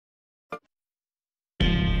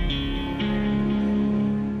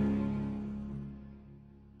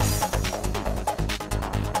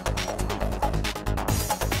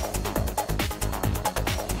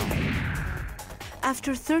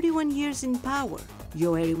After 31 years in power,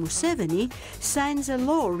 Yoweri Museveni signs a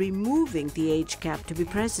law removing the age cap to be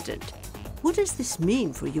president. What does this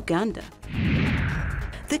mean for Uganda?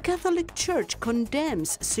 The Catholic Church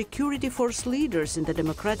condemns security force leaders in the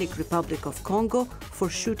Democratic Republic of Congo for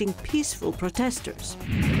shooting peaceful protesters.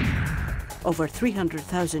 Over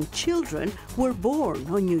 300,000 children were born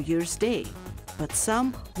on New Year's Day, but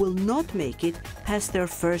some will not make it past their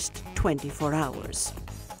first 24 hours.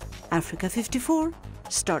 Africa 54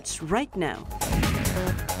 starts right now.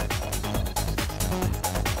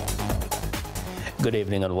 Good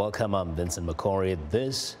evening and welcome. I'm Vincent McCory.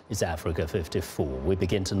 This is Africa 54. We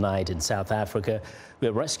begin tonight in South Africa,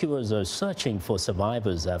 where rescuers are searching for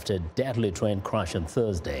survivors after a deadly train crash on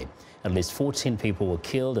Thursday. At least 14 people were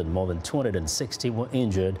killed and more than 260 were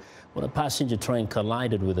injured when a passenger train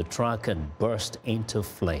collided with a truck and burst into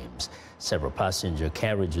flames. Several passenger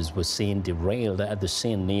carriages were seen derailed at the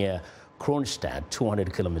scene near Kroonstad,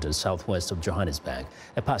 200 kilometers southwest of Johannesburg.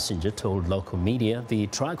 A passenger told local media the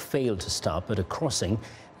truck failed to stop at a crossing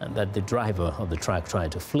and that the driver of the truck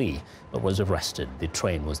tried to flee but was arrested. The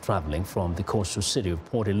train was traveling from the coastal city of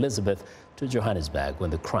Port Elizabeth to Johannesburg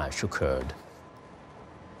when the crash occurred.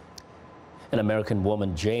 An American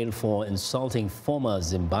woman jailed for insulting former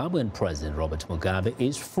Zimbabwean President Robert Mugabe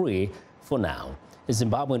is free for now. The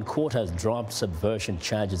Zimbabwean court has dropped subversion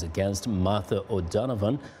charges against Martha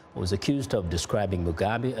O'Donovan, who was accused of describing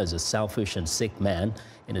Mugabe as a selfish and sick man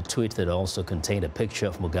in a tweet that also contained a picture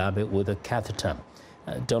of Mugabe with a catheter.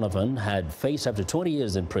 Donovan had faced up to 20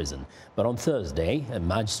 years in prison, but on Thursday, a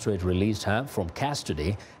magistrate released her from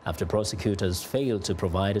custody after prosecutors failed to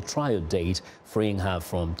provide a trial date, freeing her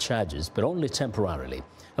from charges, but only temporarily.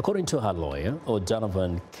 According to her lawyer,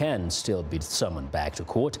 O'Donovan can still be summoned back to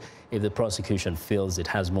court if the prosecution feels it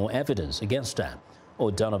has more evidence against her.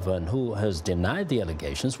 O'Donovan, who has denied the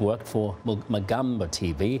allegations, worked for Magamba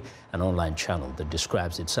TV, an online channel that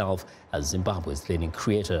describes itself as Zimbabwe's leading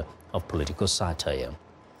creator of political satire.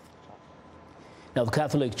 Now, the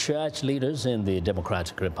Catholic Church leaders in the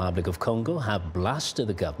Democratic Republic of Congo have blasted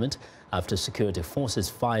the government after security forces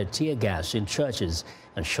fired tear gas in churches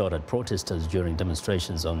and shot at protesters during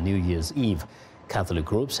demonstrations on New Year's Eve. Catholic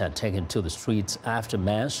groups had taken to the streets after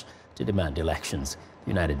Mass to demand elections.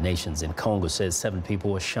 The United Nations in Congo says 7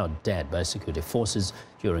 people were shot dead by security forces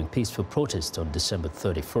during peaceful protests on December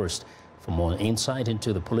 31st. For more insight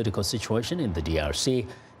into the political situation in the DRC,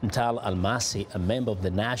 Ntal Almasi, a member of the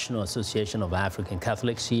National Association of African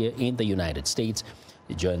Catholics here in the United States,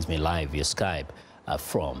 he joins me live via Skype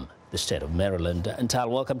from the state of Maryland. Ntal,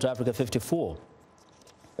 welcome to Africa 54.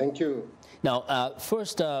 Thank you. Now,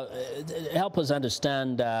 first, help us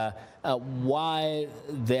understand why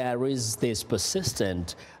there is this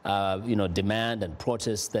persistent, demand and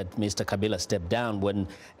protest that Mr. Kabila stepped down when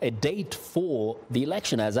a date for the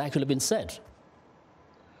election has actually been set.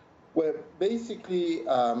 Well, basically,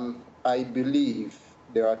 I believe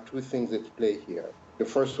there are 2 things at play here. The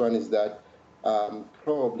first one is that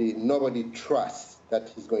probably nobody trusts that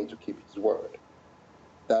he's going to keep his word.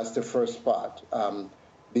 That's the first part.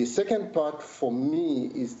 The second part for me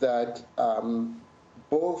is that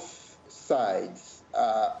both sides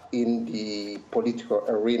in the political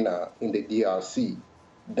arena in the DRC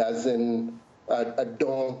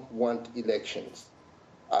don't want elections.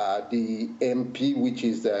 The MP, which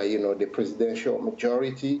is the presidential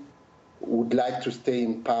majority, would like to stay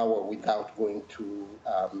in power without going to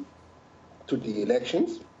the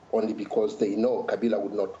elections, only because they know Kabila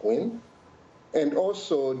would not win. And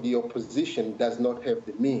also the opposition does not have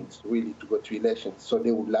the means really to go to elections. So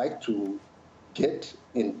they would like to get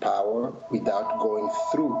in power without going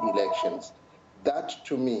through elections. That,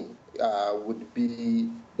 to me, would be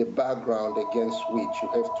the background against which you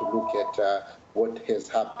have to look at what has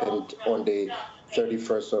happened on the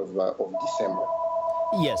 31st of December.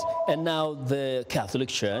 Yes, and now the Catholic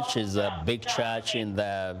Church is a big church in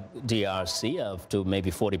the DRC, up to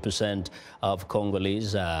maybe 40% of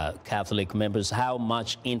Congolese Catholic members. How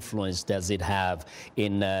much influence does it have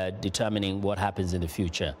in determining what happens in the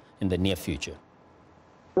future, in the near future?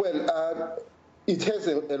 Well, it has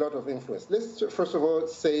a lot of influence. Let's first of all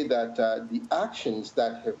say that the actions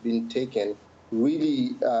that have been taken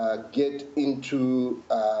really get into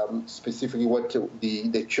specifically what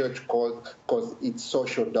the church calls its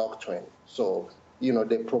social doctrine. So,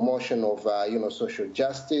 the promotion of, social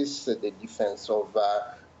justice, the defense of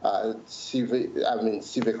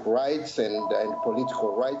civic rights and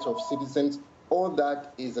political rights of citizens, all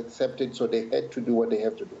that is accepted, so they had to do what they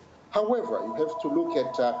have to do. However, you have to look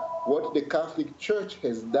at what the Catholic Church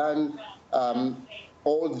has done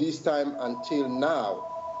all this time until now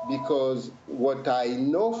because what I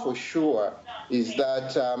know for sure is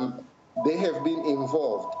that they have been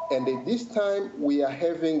involved. And at this time, we are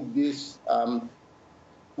having this,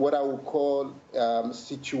 what I would call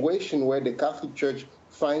situation where the Catholic Church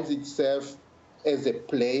finds itself as a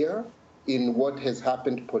player in what has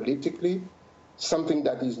happened politically, something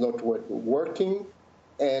that is not working,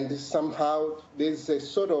 and somehow there's a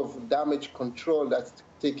sort of damage control that's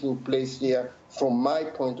taking place here from my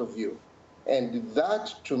point of view. And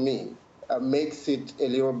that, to me, makes it a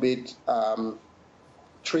little bit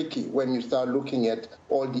tricky when you start looking at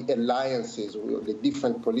all the alliances with the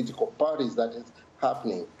different political parties that is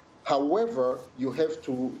happening. However, you have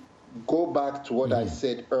to go back to what I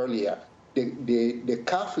said earlier. The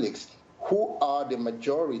Catholics, who are the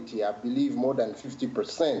majority, I believe more than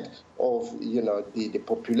 50% of the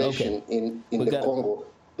population in the Congo,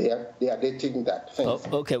 they are taking that. Thanks.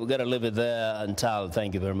 Okay, we're going to leave it there. Antal,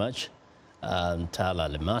 thank you very much. Antal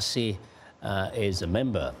Alemasi is a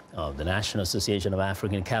member of the National Association of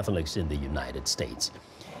African Catholics in the United States.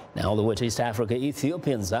 Now, all the way to East Africa,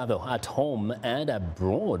 Ethiopians at home and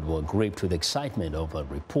abroad were gripped with excitement over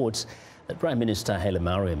reports that Prime Minister Haile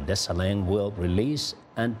Mariam Desalegn will release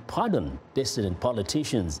and pardon dissident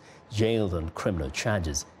politicians jailed on criminal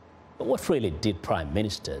charges. But what really did Prime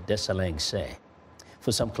Minister Desalegn say?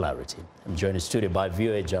 For some clarity, I'm joined in the studio by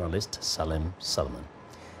VOA journalist Salim Solomon.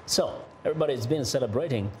 So, everybody's been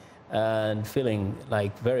celebrating and feeling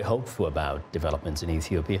like very hopeful about developments in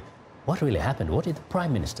Ethiopia. What really happened? What did the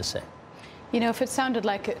Prime Minister say? You know, if it sounded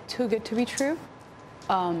like too good to be true,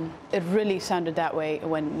 it really sounded that way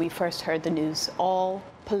when we first heard the news. All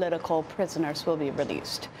political prisoners will be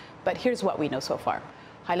released. But here's what we know so far.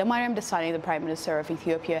 Haile Mariam Desalegn, the Prime Minister of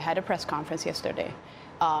Ethiopia, had a press conference yesterday.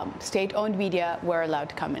 State-owned media were allowed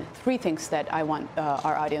to come in. Three things that I want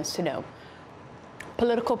our audience to know.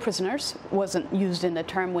 Political prisoners wasn't used in the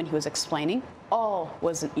term when he was explaining. All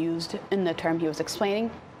wasn't used in the term he was explaining.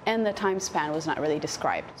 And the time span was not really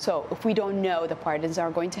described. So if we don't know the pardons are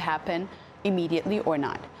going to happen immediately or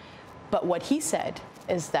not. But what he said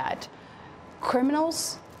is that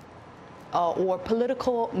criminals or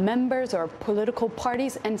political members or political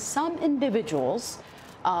parties and some individuals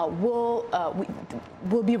will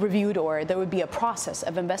be reviewed, or there would be a process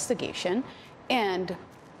of investigation. And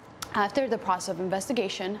after the process of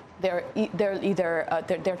investigation, their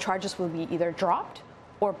charges will be either dropped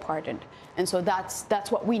or pardoned. And so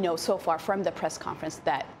that's what we know so far from the press conference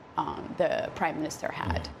that the Prime Minister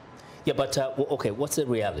had. Yeah, but okay, what's the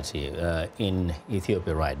reality in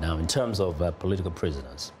Ethiopia right now in terms of political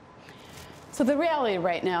prisoners? So the reality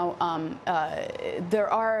right now,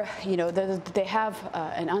 there are, they have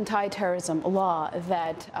an anti-terrorism law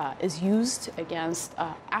that is used against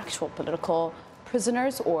actual political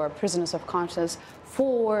prisoners or prisoners of conscience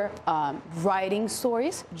for writing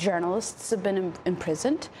stories. Journalists have been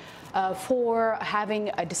imprisoned for having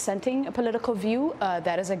a dissenting political view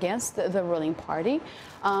that is against the ruling party.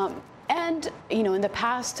 And, in the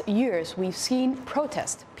past years, we've seen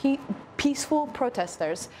protests, peaceful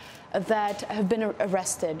protesters that have been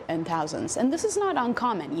arrested in thousands. And this is not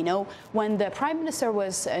uncommon. When the Prime Minister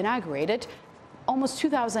was inaugurated, almost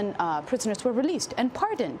 2,000 prisoners were released and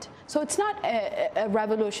pardoned. So it's not a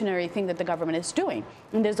revolutionary thing that the government is doing.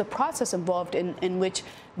 And there's a process involved in which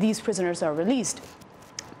these prisoners are released.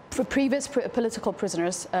 Previous political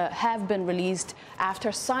prisoners have been released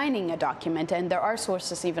after signing a document, and there are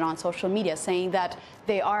sources even on social media saying that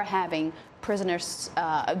they are having prisoners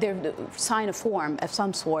they sign a form of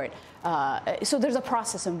some sort. So there's a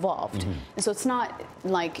process involved. And so it's not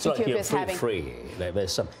like Ethiopia is having free.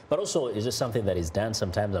 But also, is this something that is done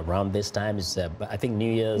sometimes around this time? Is I think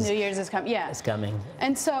New Year's is coming. Yeah, it's coming.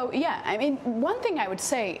 And so I mean, one thing I would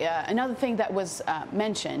say, another thing that was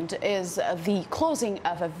mentioned is the closing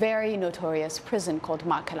of a very notorious prison called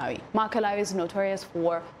Maakalawi. Maakalawi is notorious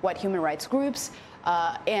for what human rights groups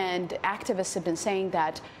and activists have been saying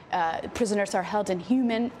that prisoners are held in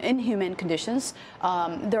inhuman conditions.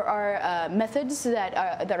 There are methods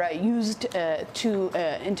that are used to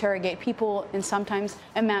interrogate people, and sometimes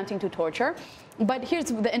amounting to torture. But here's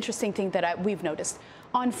the interesting thing that we've noticed.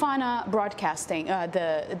 On Fana Broadcasting,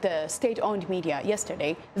 the state-owned media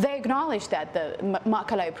yesterday, they acknowledged that the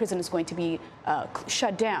Maakalawi prison is going to be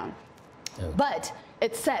shut down. Oh. But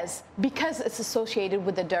it says because it's associated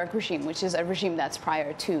with the Derg regime, which is a regime that's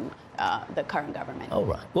prior to the current government. All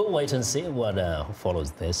right. We'll wait and see what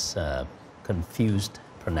follows this confused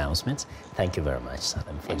pronouncement. Thank you very much,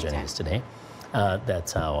 Salim, for joining us today.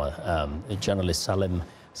 That's our journalist Salim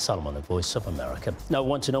Solomon, the Voice of America. Now, I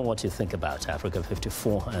want to know what you think about Africa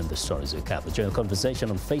 54 and the stories we cover. Join the conversation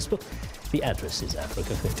on Facebook. The address is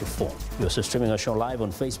Africa 54. You're also streaming our show live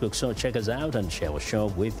on Facebook, so check us out and share our show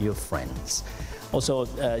with your friends. Also,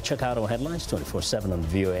 check out our headlines 24/7 on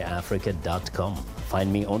voaafrica.com.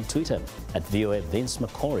 Find me on Twitter at VOA Vince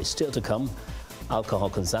McCory. Still to come, alcohol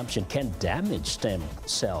consumption can damage stem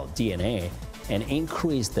cell DNA and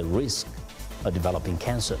increase the risk of developing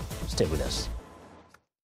cancer. Stay with us.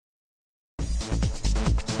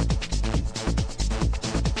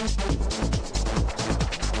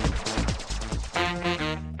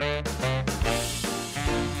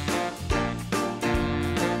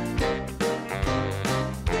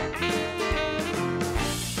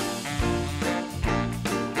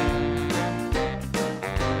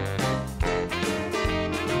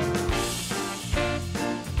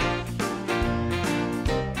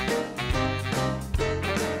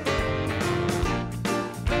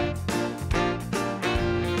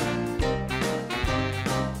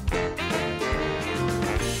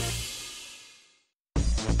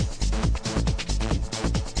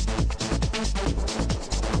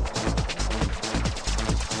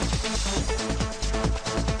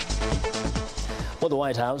 Well, the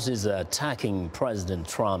White House is attacking President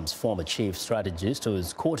Trump's former chief strategist, who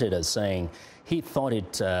is quoted as saying he thought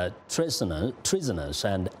it treasonous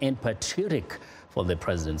and unpatriotic for the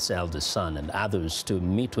president's eldest son and others to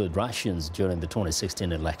meet with Russians during the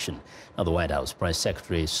 2016 election. Now, the White House press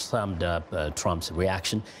secretary summed up Trump's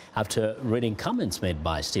reaction after reading comments made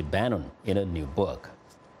by Steve Bannon in a new book.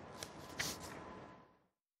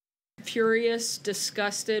 Furious,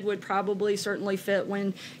 disgusted would probably certainly fit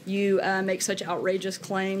when you make such outrageous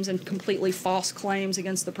claims and completely false claims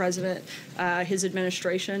against the president, his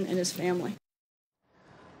administration, and his family.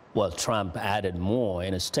 Well, Trump added more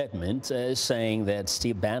in a statement saying that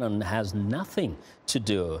Steve Bannon has nothing to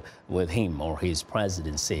do with him or his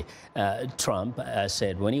presidency. Trump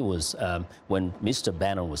said when Mr.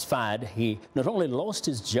 Bannon was fired, he not only lost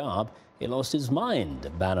his job, he lost his mind.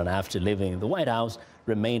 Bannon, after leaving the White House,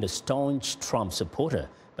 remained a staunch Trump supporter,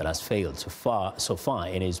 but has failed so far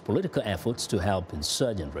in his political efforts to help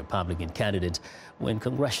insurgent Republican candidates win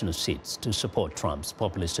congressional seats to support Trump's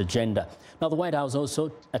populist agenda. Now, the White House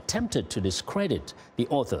also attempted to discredit the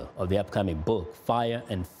author of the upcoming book, Fire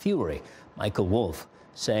and Fury, Michael Wolff,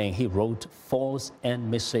 saying he wrote false and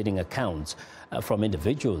misleading accounts from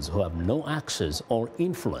individuals who have no access or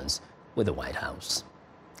influence with the White House.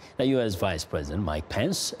 Now, U.S. Vice President Mike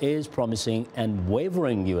Pence is promising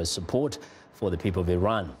unwavering U.S. support for the people of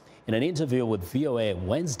Iran. In an interview with VOA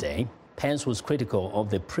Wednesday, Pence was critical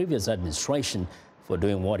of the previous administration for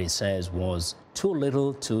doing what he says was too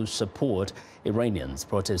little to support Iranians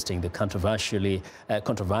protesting the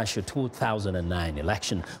controversial 2009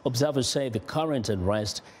 election. Observers say the current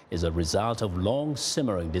unrest is a result of long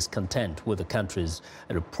simmering discontent with the country's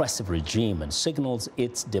repressive regime and signals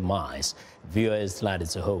its demise. VOA's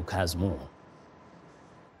Gladys Hoke has more.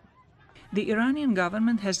 The Iranian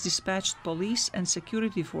government has dispatched police and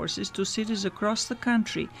security forces to cities across the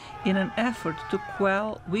country in an effort to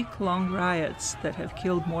quell week-long riots that have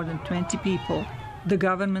killed more than 20 people. The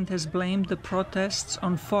government has blamed the protests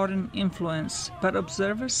on foreign influence, but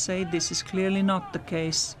observers say this is clearly not the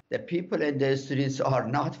case. The people in the streets are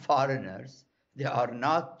not foreigners. They are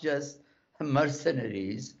not just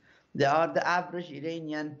mercenaries. They are the average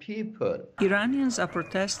Iranian people. Iranians are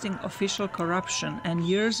protesting official corruption and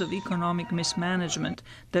years of economic mismanagement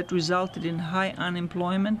that resulted in high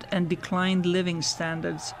unemployment and declined living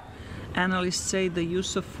standards. Analysts say the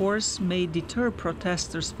use of force may deter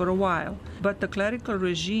protesters for a while, but the clerical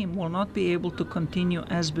regime will not be able to continue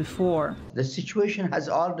as before. The situation has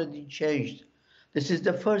already changed. This is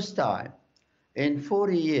the first time in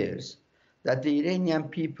 40 years that the Iranian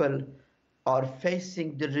people are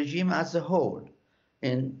facing the regime as a whole.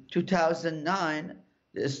 In 2009,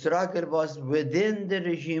 the struggle was within the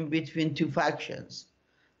regime between two factions.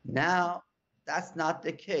 Now, that's not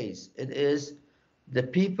the case. It is the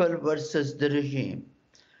people versus the regime.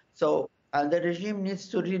 So, and the regime needs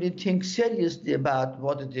to really think seriously about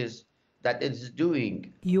what it is that it's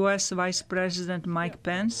doing. U.S. Vice President Mike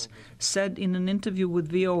Pence said in an interview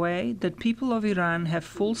with VOA that people of Iran have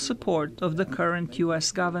full support of the current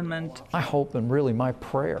U.S. government. I hope, and really my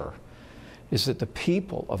prayer, is that the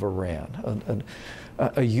people of Iran,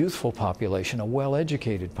 a youthful population, a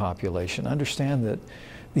well-educated population, understand that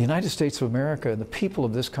the United States of America and the people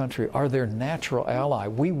of this country are their natural ally.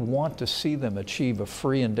 We want to see them achieve a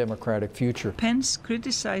free and democratic future. Pence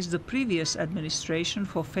criticized the previous administration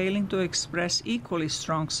for failing to express equally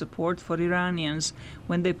strong support for Iranians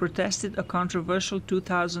when they protested a controversial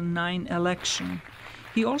 2009 election.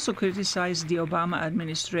 He also criticized the Obama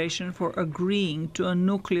administration for agreeing to a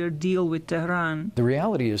nuclear deal with Tehran. The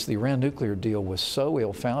reality is the Iran nuclear deal was so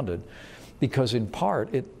ill-founded because, in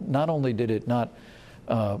part, not only did it not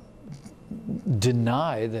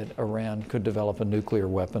deny that Iran could develop a nuclear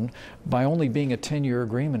weapon, by only being a 10-year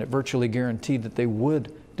agreement, it virtually guaranteed that they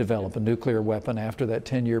would develop a nuclear weapon after that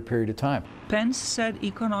 10-year period of time. Pence said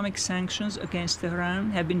economic sanctions against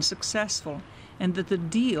Tehran have been successful and that the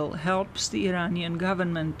deal helps the Iranian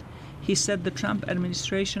government. He said the Trump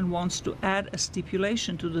administration wants to add a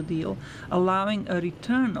stipulation to the deal, allowing a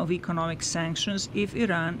return of economic sanctions if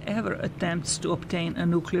Iran ever attempts to obtain a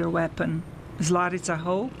nuclear weapon. Zlarica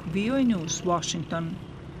Hoke, VOA News, Washington.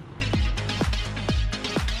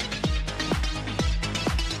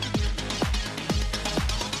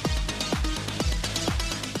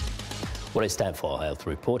 Well, it's time for our health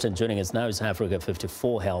report, and joining us now is Africa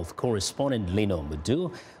 54 health correspondent Lino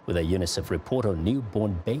Mudu with a UNICEF report on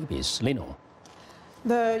newborn babies. Lino.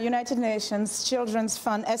 The United Nations Children's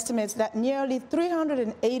Fund estimates that nearly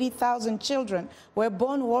 380,000 children were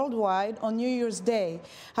born worldwide on New Year's Day.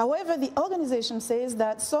 However, the organization says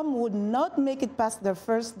that some would not make it past their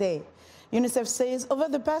first day. UNICEF says over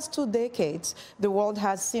the past 2 decades, the world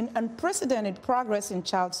has seen unprecedented progress in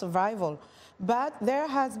child survival. But there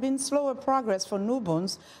has been slower progress for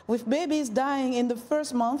newborns, with babies dying in the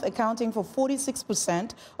first month accounting for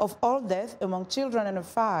 46% of all deaths among children under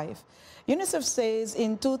 5. UNICEF says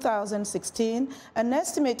in 2016, an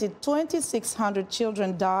estimated 2,600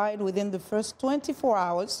 children died within the first 24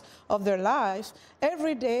 hours of their lives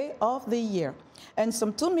every day of the year. And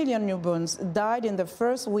some 2 million newborns died in the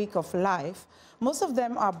first week of life. Most of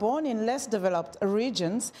them are born in less developed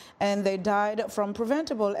regions, and they died from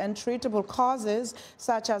preventable and treatable causes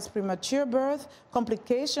such as premature birth,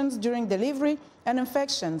 complications during delivery, and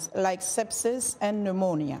infections like sepsis and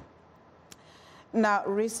pneumonia. Now,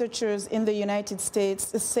 researchers in the United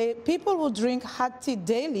States say people who drink hot tea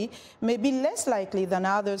daily may be less likely than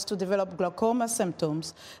others to develop glaucoma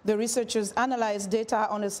symptoms. The researchers analyzed data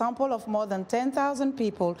on a sample of more than 10,000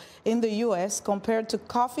 people in the U.S. compared to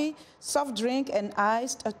coffee, soft drink, and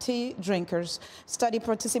iced tea drinkers. Study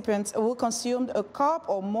participants who consumed a cup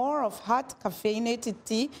or more of hot caffeinated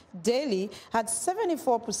tea daily had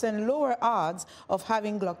 74% lower odds of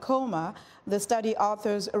having glaucoma. The study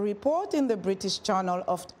authors report in the British Journal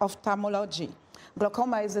of Ophthalmology.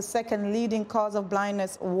 Glaucoma is the second leading cause of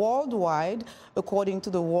blindness worldwide, according to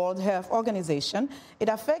the World Health Organization. It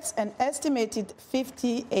affects an estimated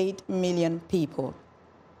 58 million people.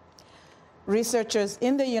 Researchers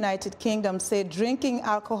in the United Kingdom say drinking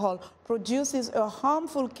alcohol produces a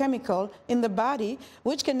harmful chemical in the body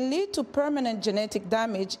which can lead to permanent genetic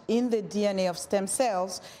damage in the DNA of stem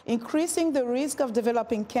cells, increasing the risk of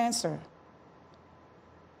developing cancer.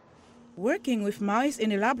 Working with mice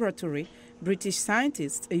in a laboratory, British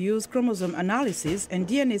scientists use chromosome analysis and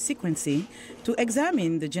DNA sequencing to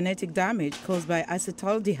examine the genetic damage caused by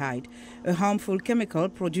acetaldehyde, a harmful chemical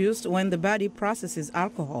produced when the body processes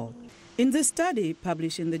alcohol. In this study,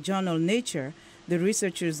 published in the journal Nature, the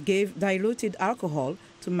researchers gave diluted alcohol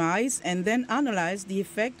to mice and then analyzed the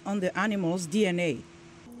effect on the animal's DNA.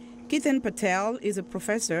 Ketan Patel is a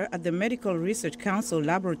professor at the Medical Research Council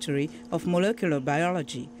Laboratory of Molecular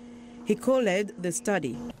Biology. He co-led the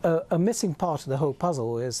study. A missing part of the whole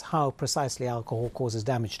puzzle is how precisely alcohol causes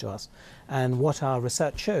damage to us. And what our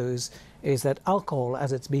research shows is that alcohol,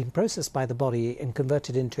 as it's being processed by the body and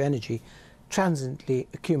converted into energy, transiently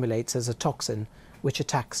accumulates as a toxin which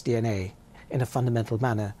attacks DNA in a fundamental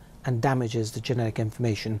manner and damages the genetic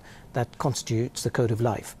information that constitutes the code of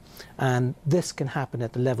life. And this can happen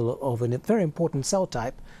at the level of a very important cell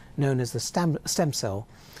type known as the stem cell.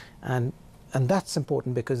 And that's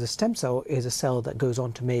important because the stem cell is a cell that goes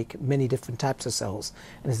on to make many different types of cells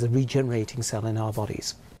and is the regenerating cell in our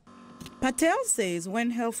bodies. Patel says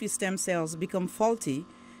when healthy stem cells become faulty,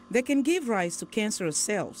 they can give rise to cancerous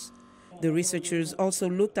cells. The researchers also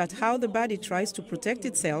looked at how the body tries to protect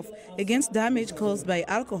itself against damage caused by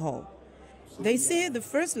alcohol. They say the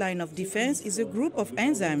first line of defense is a group of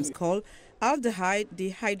enzymes called aldehyde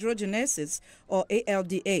dehydrogenases, or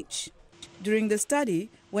ALDH. During the study,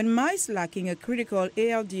 when mice lacking a critical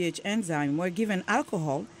ALDH enzyme were given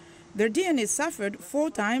alcohol, their DNA suffered 4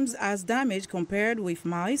 times as damage compared with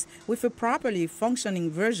mice with a properly functioning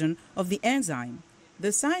version of the enzyme.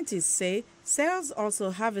 The scientists say cells also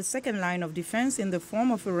have a second line of defense in the form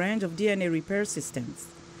of a range of DNA repair systems.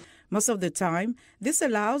 Most of the time, this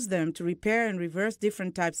allows them to repair and reverse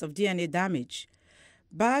different types of DNA damage.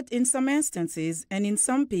 But in some instances, and in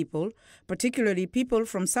some people, particularly people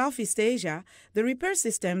from Southeast Asia, the repair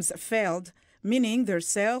systems failed, meaning their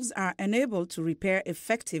cells are unable to repair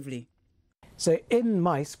effectively. So in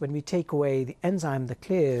mice, when we take away the enzyme that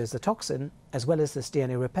clears the toxin, as well as this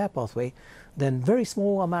DNA repair pathway, then very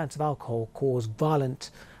small amounts of alcohol cause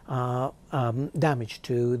violent damage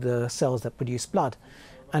to the cells that produce blood.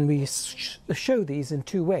 And we show these in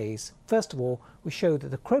two ways. First of all, we show that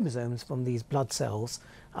the chromosomes from these blood cells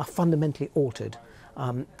are fundamentally altered.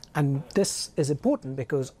 And this is important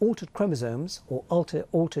because altered chromosomes or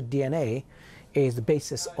altered DNA is the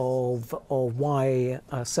basis of why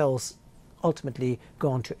cells ultimately go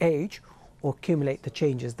on to age or accumulate the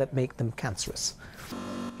changes that make them cancerous.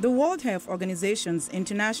 The World Health Organization's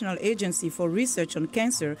International Agency for Research on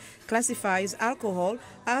Cancer classifies alcohol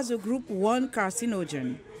as a Group 1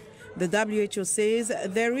 carcinogen. The WHO says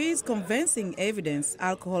there is convincing evidence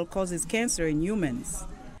alcohol causes cancer in humans.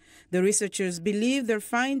 The researchers believe their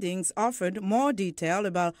findings offered more detail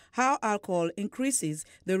about how alcohol increases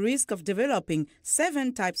the risk of developing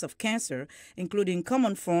 7 types of cancer, including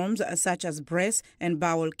common forms such as breast and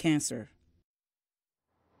bowel cancer.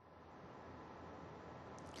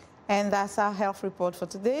 And that's our health report for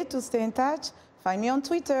today. To stay in touch, find me on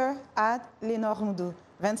Twitter @LenorMoudou.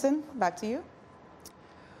 Vincent, back to you.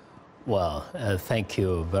 Well, thank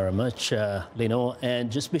you very much, Lenore. And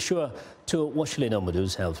just be sure to watch Lenore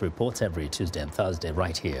Moudou's health reports every Tuesday and Thursday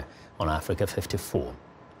right here on Africa 54.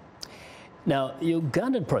 Now,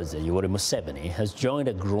 Ugandan President Yoweri Museveni has joined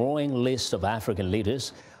a growing list of African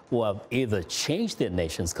leaders who have either changed their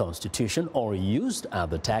nation's constitution or used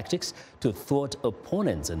other tactics to thwart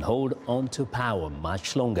opponents and hold on to power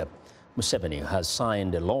much longer. Museveni has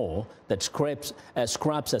signed a law that scraps a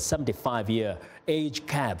 75-year age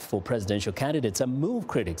cap for presidential candidates, a move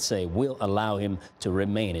critics say will allow him to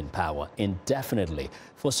remain in power indefinitely.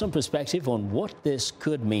 For some perspective on what this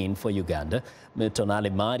could mean for Uganda, Milton Ali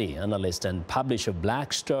Mahdi, analyst and publisher of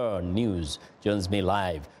Black Star News, joins me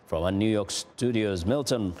live from our New York studios.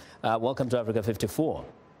 Milton, welcome to Africa 54.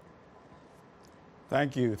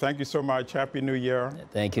 Thank you. Thank you so much. Happy New Year.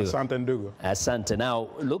 Thank you. Asante Ndugu. Asante. Now,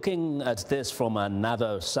 looking at this from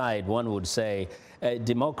another side, one would say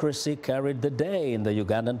democracy carried the day in the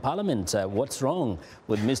Ugandan parliament. What's wrong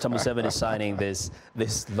with Mr. Museveni signing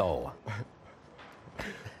this law?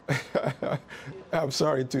 I'm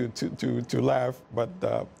sorry to laugh, but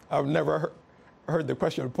I've never heard the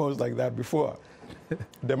question posed like that before.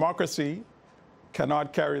 Democracy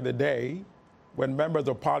cannot carry the day when members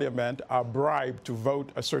of parliament are bribed to vote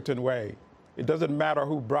a certain way. It doesn't matter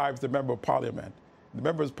who bribes the member of parliament. The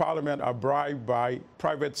members of parliament are bribed by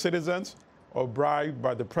private citizens or bribed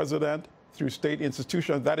by the president through state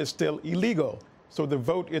institutions. That is still illegal. So the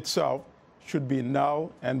vote itself should be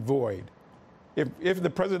null and void. If the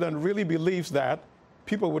president really believes that,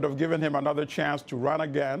 people would have given him another chance to run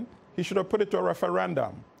again. He should have put it to a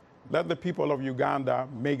referendum. Let the people of Uganda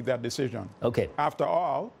make that decision. Okay. After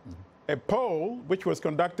all, a poll which was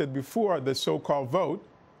conducted before the so-called vote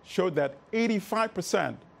showed that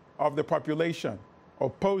 85% of the population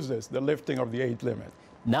opposes the lifting of the age limit.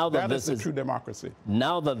 Now that this is true democracy.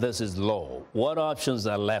 Now that this is law, what options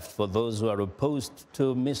are left for those who are opposed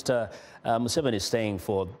to Mr. Museveni staying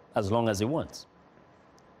for as long as he wants?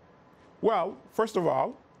 Well, first of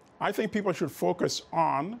all, I think people should focus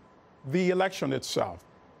on the election itself,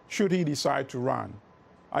 should he decide to run.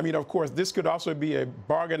 I mean, of course, this could also be a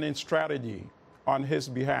bargaining strategy on his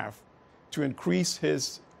behalf to increase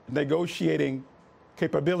his negotiating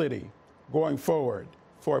capability going forward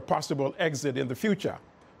for a possible exit in the future.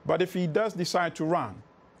 But if he does decide to run,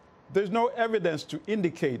 there's no evidence to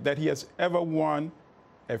indicate that he has ever won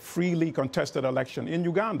a freely contested election in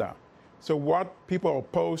Uganda. So what people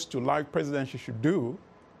opposed to live presidency should do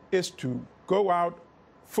is to go out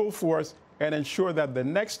full force and ensure that the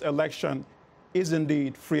next election is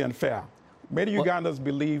indeed free and fair. Many Ugandans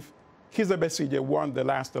believe Kizza Besigye won the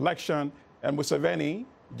last election and Museveni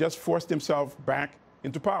just forced himself back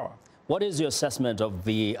into power. What is your assessment of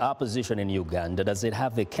the opposition in Uganda? Does it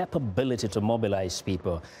have the capability to mobilize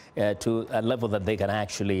people to a level that they can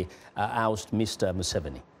actually oust Mr.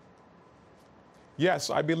 Museveni? Yes,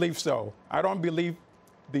 I believe so. I don't believe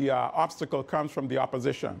the obstacle comes from the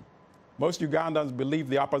opposition. Most Ugandans believe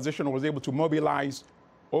the opposition was able to mobilize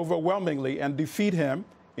overwhelmingly and defeat him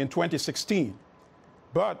in 2016.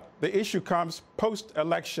 But the issue comes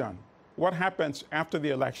post-election. What happens after the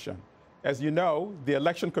election? As you know, the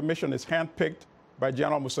Election Commission is handpicked by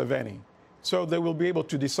General Museveni. So they will be able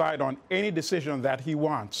to decide on any decision that he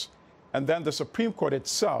wants. And then the Supreme Court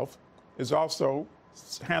itself is also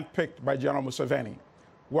handpicked by General Museveni.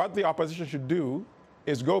 What the opposition should do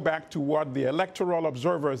is go back to what the electoral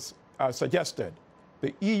observers suggested.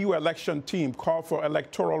 The EU election team called for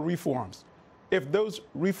electoral reforms. if those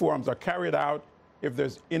reforms are carried out, if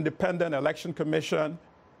there's independent election commission,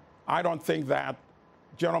 I don't think that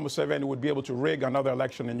General Museveni would be able to rig another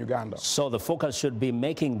election in Uganda. So the focus should be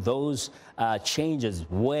making those changes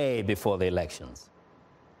way before the elections.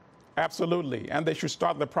 Absolutely, and they should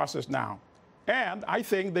start the process now. And I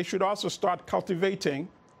think they should also start cultivating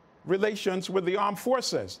relations with the armed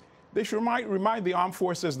forces. They should remind the armed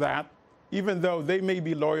forces that even though they may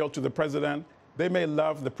be loyal to the president, they may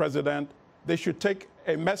love the president, they should take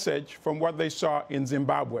a message from what they saw in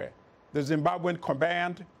Zimbabwe. The Zimbabwean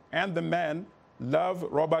command and the men love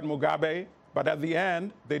Robert Mugabe, but at the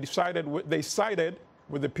end, they sided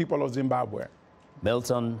with the people of Zimbabwe.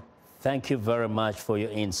 Milton, thank you very much for your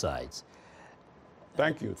insights.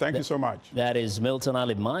 Thank you. Thank you so much. That is Milton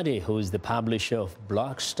Alimadi, who is the publisher of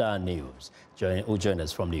Black Star News, who joined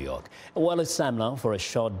us from New York. Well, it's time now for a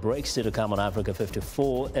short break. Still to come on Africa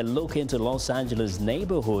 54, a look into Los Angeles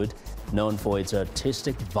neighborhood known for its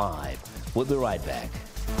artistic vibe. We'll be right back.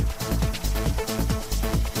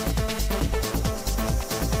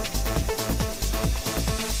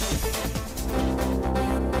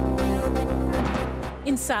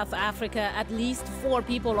 In South Africa, at least 4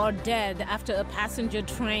 people are dead after a passenger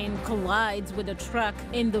train collides with a truck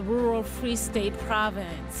in the rural Free State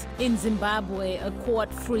province. In Zimbabwe, a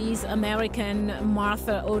court frees American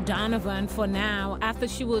Martha O'Donovan for now after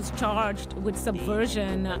she was charged with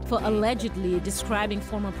subversion for allegedly describing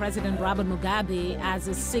former President Robert Mugabe as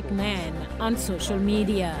a sick man on social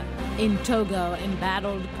media. In Togo,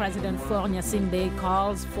 embattled President Faure Gnassingbé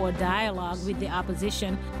calls for dialogue with the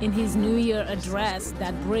opposition in his New Year address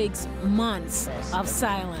that breaks months of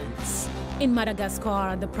silence. In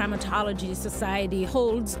Madagascar, the Primatology Society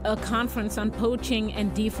holds a conference on poaching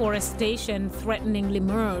and deforestation threatening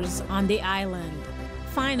lemurs on the island.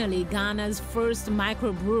 Finally, Ghana's first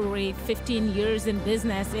microbrewery, 15 years in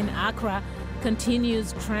business in Accra,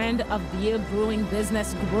 continues trend of beer brewing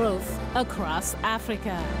business growth across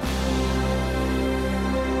Africa.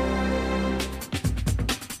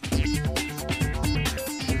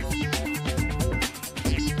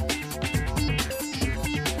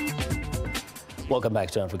 Welcome back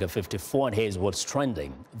to Africa 54, and here's what's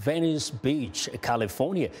trending. Venice Beach,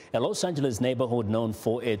 California, a Los Angeles neighborhood known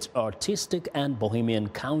for its artistic and bohemian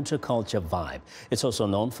counterculture vibe. It's also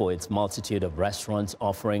known for its multitude of restaurants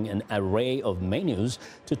offering an array of menus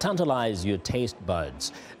to tantalize your taste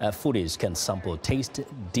buds. Foodies can sample taste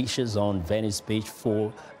dishes on Venice Beach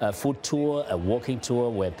for a food tour, a walking tour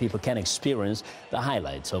where people can experience the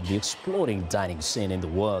highlights of the exploding dining scene in the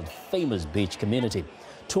world-famous beach community.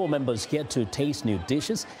 Tour members get to taste new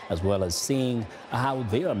dishes as well as seeing how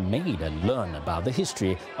they are made and learn about the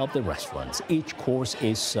history of the restaurants. Each course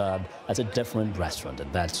is served at a different restaurant,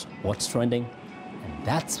 and that's what's trending. And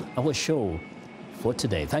that's our show for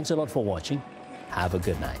today. Thanks a lot for watching. Have a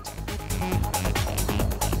good night.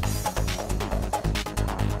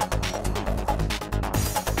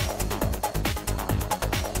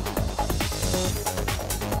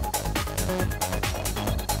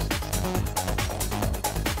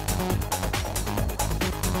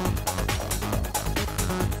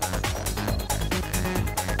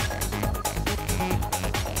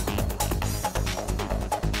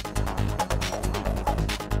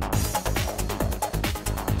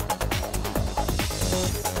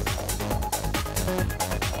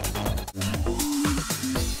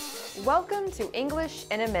 Welcome to English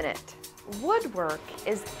in a Minute. Woodwork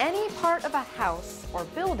is any part of a house or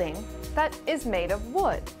building that is made of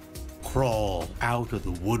wood. Crawl out of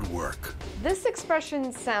the woodwork. This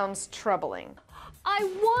expression sounds troubling. I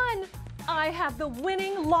won! I have the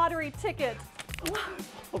winning lottery ticket.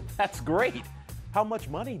 Well, that's great. How much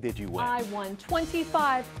money did you win? I won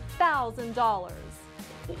 $25,000.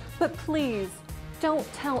 But please, don't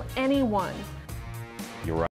tell anyone. You're right.